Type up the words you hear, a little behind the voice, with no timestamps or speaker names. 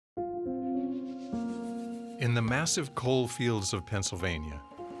In the massive coal fields of Pennsylvania,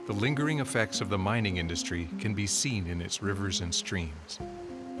 the lingering effects of the mining industry can be seen in its rivers and streams.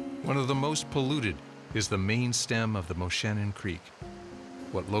 One of the most polluted is the main stem of the Moshannon Creek,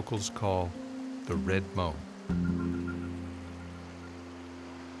 what locals call the Red Mo.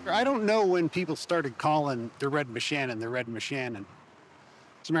 I don't know when people started calling the Red Moshannon the Red Moshannon.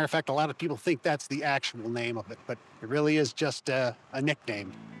 As a matter of fact, a lot of people think that's the actual name of it, but it really is just a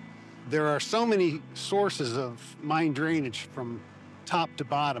nickname. There are so many sources of mine drainage from top to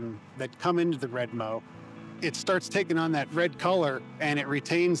bottom that come into the Red Mo. It starts taking on that red color, and it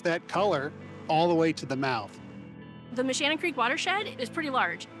retains that color all the way to the mouth. The Moshannon Creek watershed is pretty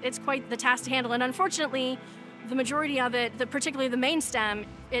large. It's quite the task to handle, and unfortunately, the majority of it, particularly the main stem,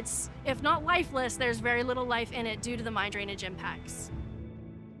 it's, if not lifeless, there's very little life in it due to the mine drainage impacts.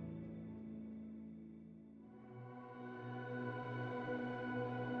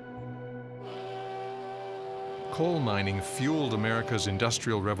 Coal mining fueled America's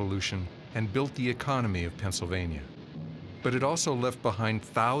Industrial Revolution and built the economy of Pennsylvania. But it also left behind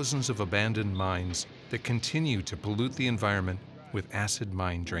thousands of abandoned mines that continue to pollute the environment with acid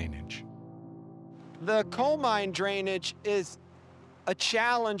mine drainage. The coal mine drainage is a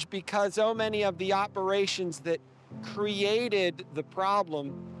challenge because so many of the operations that created the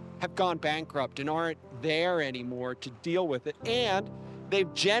problem have gone bankrupt and aren't there anymore to deal with it. And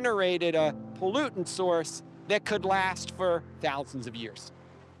they've generated a pollutant source that could last for thousands of years.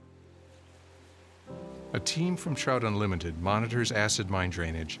 A team from Trout Unlimited monitors acid mine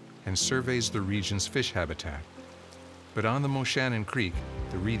drainage and surveys the region's fish habitat. But on the Moshannon Creek,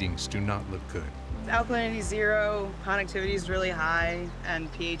 the readings do not look good. Alkalinity 0, connectivity is really high, and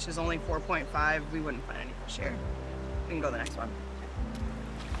pH is only 4.5. We wouldn't find any fish here. We can go to the next one.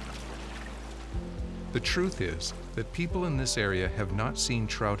 The truth is that people in this area have not seen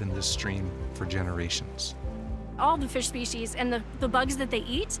trout in this stream for generations. All the fish species and the bugs that they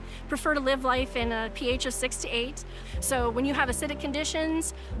eat prefer to live life in a pH of 6 to 8. So when you have acidic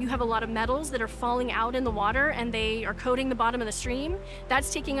conditions, you have a lot of metals that are falling out in the water and they are coating the bottom of the stream.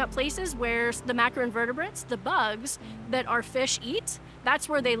 That's taking up places where the macroinvertebrates, the bugs that our fish eat, that's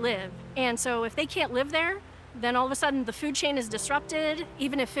where they live. And so if they can't live there, then all of a sudden the food chain is disrupted.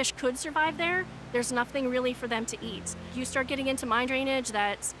 Even if fish could survive there, there's nothing really for them to eat. You start getting into mine drainage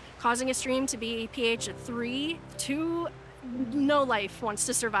that's causing a stream to be pH at 3, 2, no life wants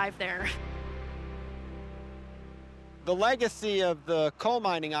to survive there. The legacy of the coal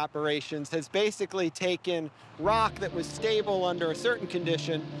mining operations has basically taken rock that was stable under a certain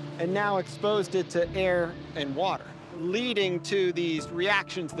condition and now exposed it to air and water, leading to these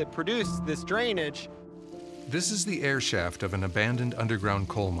reactions that produce this drainage. This is the air shaft of an abandoned underground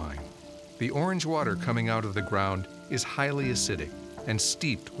coal mine. The orange water coming out of the ground is highly acidic and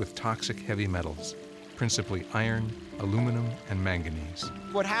steeped with toxic heavy metals, principally iron, aluminum, and manganese.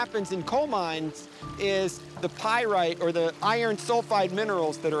 What happens in coal mines is the pyrite or the iron sulfide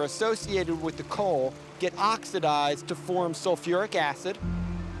minerals that are associated with the coal get oxidized to form sulfuric acid,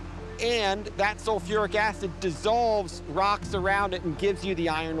 and that sulfuric acid dissolves rocks around it and gives you the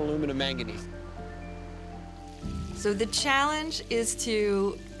iron, aluminum, manganese. So the challenge is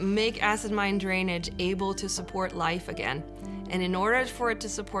to make acid mine drainage able to support life again. And in order for it to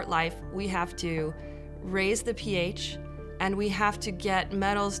support life, we have to raise the pH and we have to get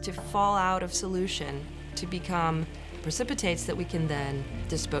metals to fall out of solution to become precipitates that we can then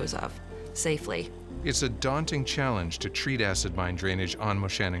dispose of safely. It's a daunting challenge to treat acid mine drainage on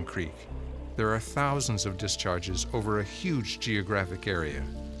Moshannon Creek. There are thousands of discharges over a huge geographic area,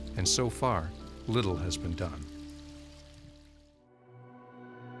 and so far, little has been done.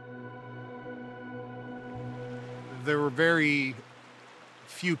 There were very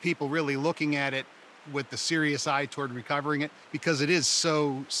few people really looking at it with the serious eye toward recovering it because it is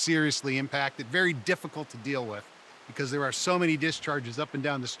so seriously impacted, very difficult to deal with because there are so many discharges up and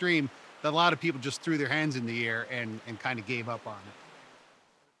down the stream that a lot of people just threw their hands in the air and kind of gave up on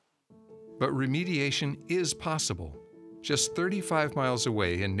it. But remediation is possible. Just 35 miles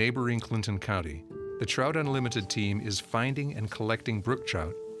away in neighboring Clinton County, the Trout Unlimited team is finding and collecting brook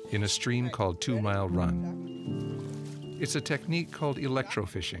trout in a stream called 2 Mile Run. It's a technique called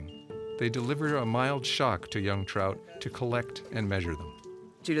electrofishing. They deliver a mild shock to young trout to collect and measure them.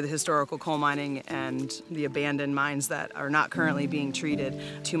 Due to the historical coal mining and the abandoned mines that are not currently being treated,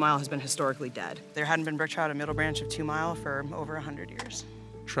 2 Mile has been historically dead. There hadn't been brook trout in Middle Branch of 2 Mile for over 100 years.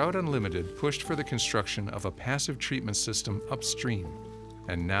 Trout Unlimited pushed for the construction of a passive treatment system upstream,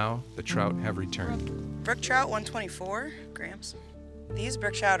 and now the trout have returned. Brook trout, 124 grams. These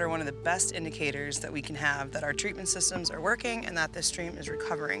brook trout are one of the best indicators that we can have that our treatment systems are working and that this stream is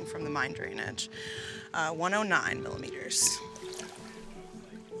recovering from the mine drainage. 109 millimeters.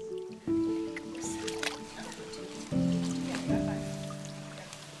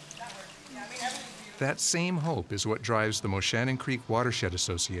 That same hope is what drives the Moshannon Creek Watershed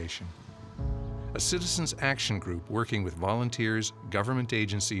Association, a citizens' action group working with volunteers, government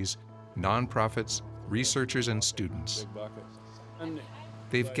agencies, nonprofits, researchers, and students.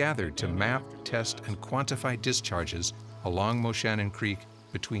 They've gathered to map, test, and quantify discharges along Moshannon Creek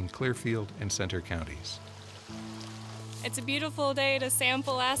between Clearfield and Center counties. It's a beautiful day to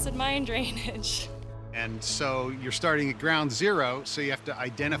sample acid mine drainage. And so you're starting at ground zero, so you have to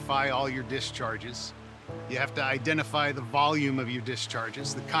identify all your discharges. You have to identify the volume of your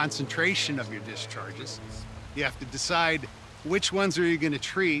discharges, the concentration of your discharges. You have to decide which ones are you going to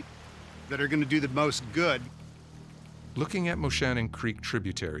treat that are going to do the most good. Looking at Moshannon Creek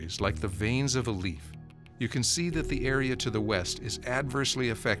tributaries like the veins of a leaf, you can see that the area to the west is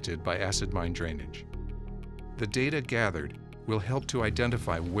adversely affected by acid mine drainage. The data gathered will help to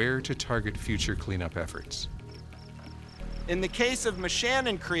identify where to target future cleanup efforts. In the case of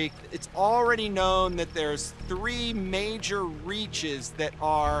Moshannon Creek, it's already known that there's 3 major reaches that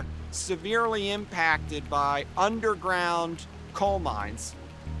are severely impacted by underground coal mines,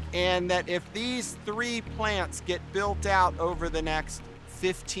 and that if these 3 plants get built out over the next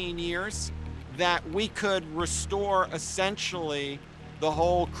 15 years, that we could restore essentially the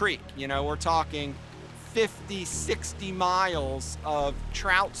whole creek. You know, we're talking 50, 60 miles of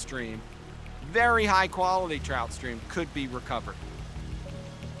trout stream, very high quality trout stream, could be recovered.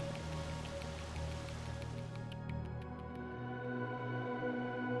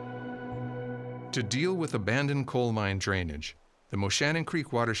 To deal with abandoned coal mine drainage, the Moshannon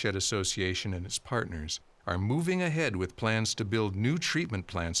Creek Watershed Association and its partners are moving ahead with plans to build new treatment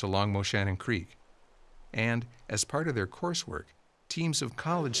plants along Moshannon Creek. And as part of their coursework, teams of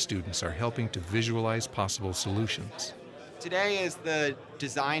college students are helping to visualize possible solutions. Today is the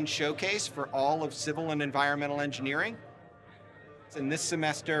design showcase for all of civil and environmental engineering. And this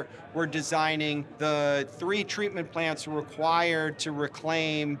semester, we're designing the 3 treatment plants required to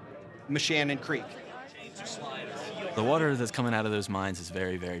reclaim Moshannon Creek. The water that's coming out of those mines is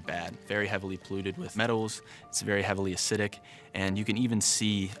very, very bad, very heavily polluted with metals. It's very heavily acidic, and you can even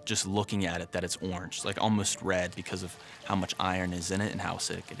see, just looking at it, that it's orange, like almost red because of how much iron is in it and how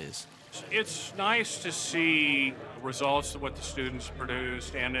acidic it is. It's nice to see results of what the students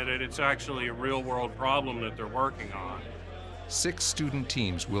produced and that it's actually a real-world problem that they're working on. 6 student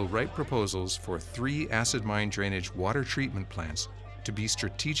teams will write proposals for 3 acid mine drainage water treatment plants to be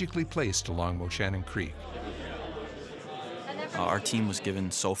strategically placed along Moshannon Creek. Our team was given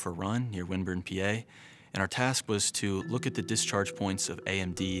Sulphur Run near Winburn, PA, and our task was to look at the discharge points of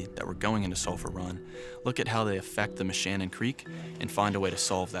AMD that were going into Sulphur Run, look at how they affect the Moshannon Creek, and find a way to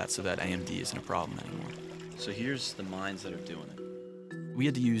solve that so that AMD isn't a problem anymore. So here's the mines that are doing it. We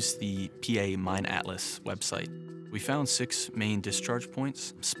had to use the PA Mine Atlas website. We found 6 main discharge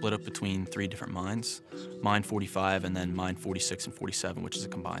points split up between 3 different mines, Mine 45 and then Mine 46 and 47, which is a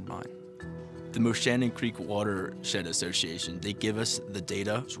combined mine. The Moshannon Creek Watershed Association, they give us the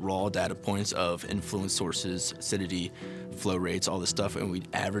data, raw data points of influence sources, acidity, flow rates, all this stuff, and we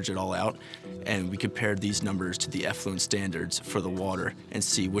average it all out. And we compared these numbers to the effluent standards for the water and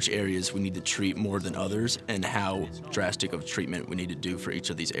see which areas we need to treat more than others and how drastic of treatment we need to do for each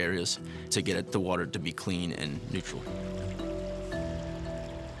of these areas to get the water to be clean and neutral.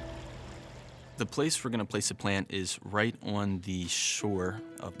 The place we're going to place the plant is right on the shore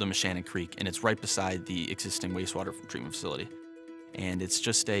of the Moshannon Creek, and it's right beside the existing wastewater treatment facility. And it's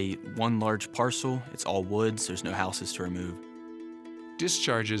just one large parcel. It's all woods. There's no houses to remove.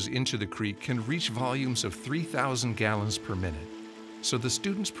 Discharges into the creek can reach volumes of 3,000 gallons per minute. So the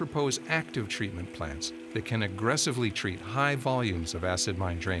students propose active treatment plants that can aggressively treat high volumes of acid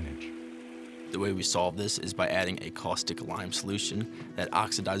mine drainage. The way we solve this is by adding a caustic lime solution that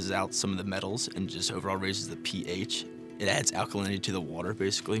oxidizes out some of the metals and just overall raises the pH. It adds alkalinity to the water,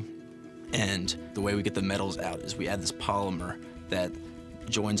 basically. And the way we get the metals out is we add this polymer that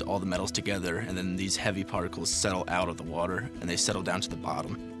joins all the metals together, and then these heavy particles settle out of the water, and they settle down to the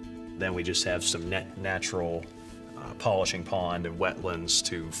bottom. Then we just have some natural polishing pond and wetlands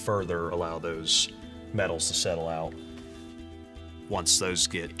to further allow those metals to settle out. Once those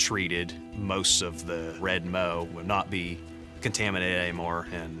get treated, most of the red mow will not be contaminated anymore,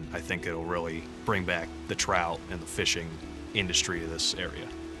 and I think it'll really bring back the trout and the fishing industry to this area.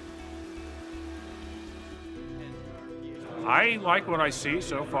 I like what I see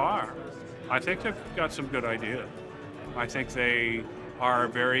so far. I think they've got some good ideas. I think they are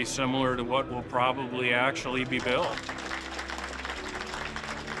very similar to what will probably actually be built.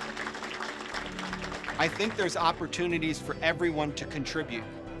 I think there's opportunities for everyone to contribute.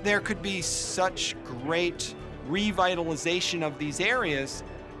 There could be such great revitalization of these areas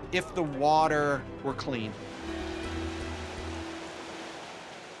if the water were clean.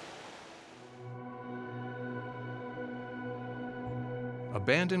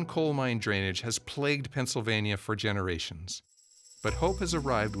 Abandoned coal mine drainage has plagued Pennsylvania for generations. But hope has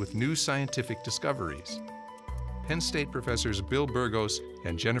arrived with new scientific discoveries. Penn State professors Bill Burgos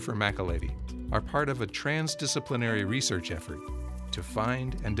and Jennifer McAlevey are part of a transdisciplinary research effort to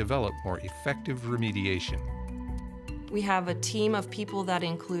find and develop more effective remediation. We have a team of people that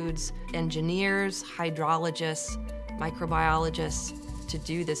includes engineers, hydrologists, microbiologists to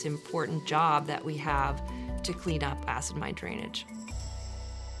do this important job that we have to clean up acid mine drainage.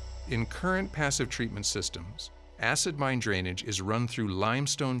 In current passive treatment systems, acid mine drainage is run through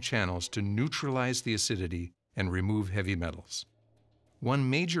limestone channels to neutralize the acidity and remove heavy metals. One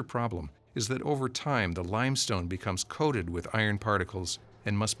major problem is that over time the limestone becomes coated with iron particles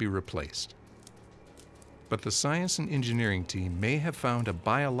and must be replaced. But the science and engineering team may have found a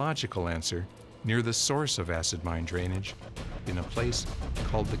biological answer near the source of acid mine drainage in a place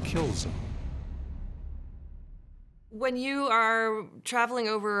called the kill zone. When you are traveling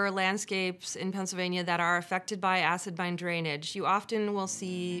over landscapes in Pennsylvania that are affected by acid mine drainage, you often will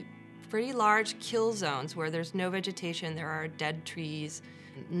see pretty large kill zones where there's no vegetation, there are dead trees,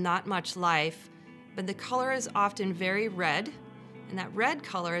 not much life, but the color is often very red, and that red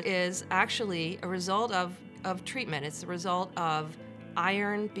color is actually a result of treatment. It's the result of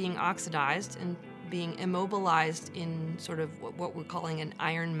iron being oxidized and being immobilized in sort of what we're calling an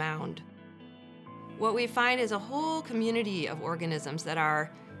iron mound. What we find is a whole community of organisms that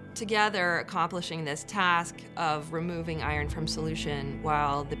are together accomplishing this task of removing iron from solution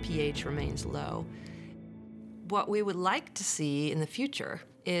while the pH remains low. What we would like to see in the future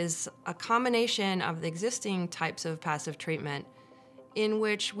is a combination of the existing types of passive treatment in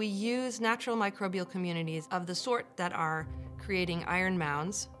which we use natural microbial communities of the sort that are creating iron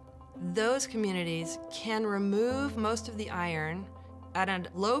mounds. Those communities can remove most of the iron at a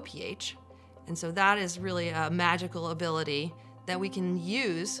low pH, and so that is really a magical ability that we can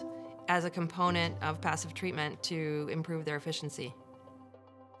use as a component of passive treatment to improve their efficiency.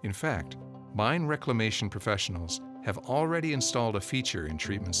 In fact, mine reclamation professionals have already installed a feature in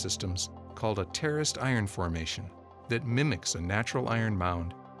treatment systems called a terraced iron formation that mimics a natural iron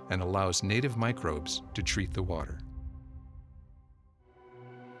mound and allows native microbes to treat the water.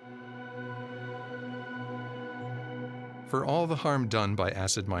 For all the harm done by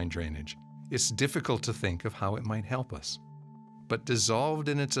acid mine drainage, it's difficult to think of how it might help us. But dissolved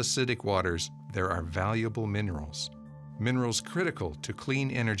in its acidic waters, there are valuable minerals. Minerals critical to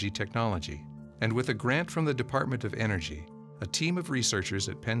clean energy technology. And with a grant from the Department of Energy, a team of researchers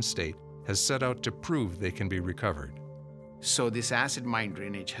at Penn State has set out to prove they can be recovered. So this acid mine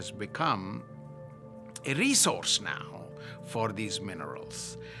drainage has become a resource now for these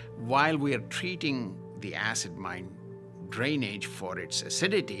minerals. While we are treating the acid mine drainage for its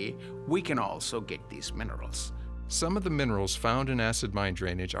acidity, we can also get these minerals. Some of the minerals found in acid mine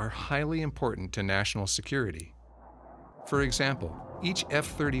drainage are highly important to national security. For example, each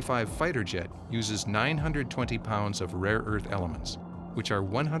F-35 fighter jet uses 920 pounds of rare earth elements, which are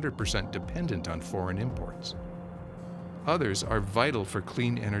 100% dependent on foreign imports. Others are vital for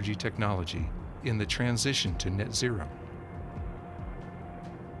clean energy technology in the transition to net zero.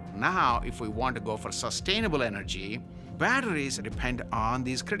 Now, if we want to go for sustainable energy, batteries depend on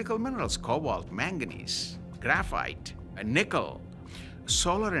these critical minerals: cobalt, manganese, graphite, and nickel.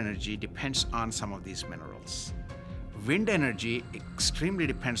 Solar energy depends on some of these minerals. Wind energy extremely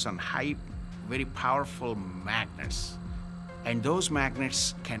depends on very powerful magnets. And those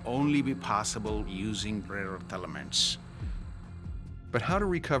magnets can only be possible using rare earth elements. But how to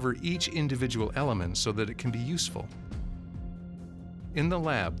recover each individual element so that it can be useful? In the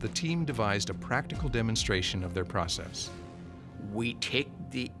lab, the team devised a practical demonstration of their process. We take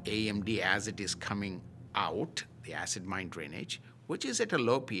the AMD as it is coming out, the acid mine drainage, which is at a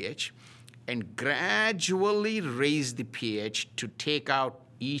low pH, and gradually raise the pH to take out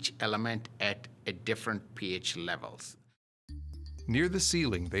each element at a different pH levels. Near the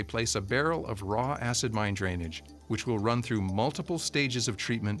ceiling, they place a barrel of raw acid mine drainage, which will run through multiple stages of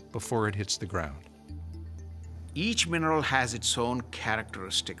treatment before it hits the ground. Each mineral has its own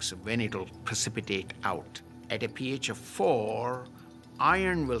characteristics when it will precipitate out. At a pH of 4,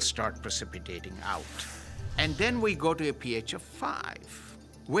 iron will start precipitating out. And then we go to a pH of 5,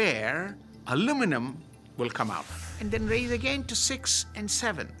 where aluminum will come out. and then raise again to 6 and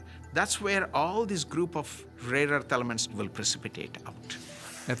 7. That's where all this group of rare earth elements will precipitate out.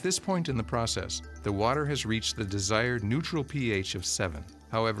 At this point in the process, the water has reached the desired neutral pH of 7.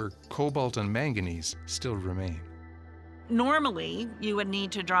 However, cobalt and manganese still remain. Normally, you would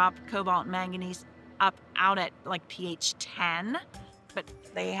need to drop cobalt and manganese out at like pH 10, but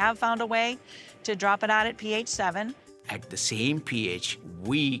they have found a way to drop it out at pH 7. At the same pH,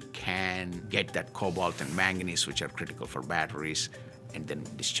 we can get that cobalt and manganese, which are critical for batteries, and then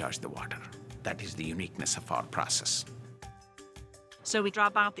discharge the water. That is the uniqueness of our process. So we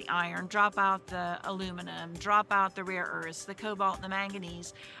drop out the iron, drop out the aluminum, drop out the rare earths, the cobalt and the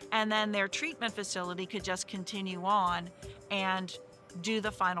manganese, and then their treatment facility could just continue on and do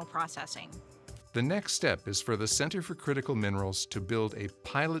the final processing. The next step is for the Center for Critical Minerals to build a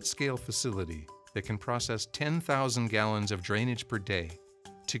pilot-scale facility that can process 10,000 gallons of drainage per day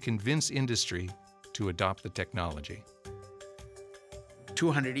to convince industry to adopt the technology.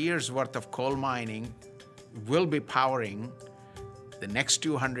 200 years worth of coal mining will be powering the next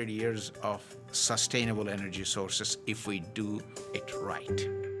 200 years of sustainable energy sources if we do it right.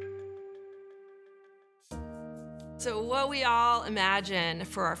 So what we all imagine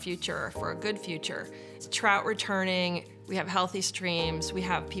for our future, for a good future, is trout returning, we have healthy streams, we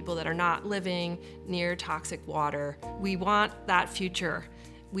have people that are not living near toxic water. We want that future.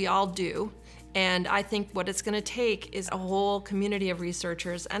 We all do. And I think what it's going to take is a whole community of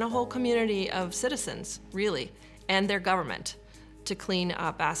researchers and a whole community of citizens, really, and their government to clean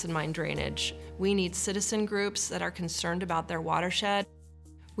up acid mine drainage. We need citizen groups that are concerned about their watershed.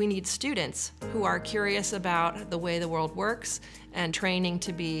 We need students who are curious about the way the world works and training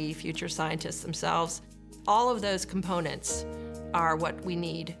to be future scientists themselves. All of those components are what we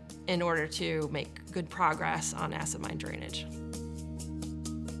need in order to make good progress on acid mine drainage.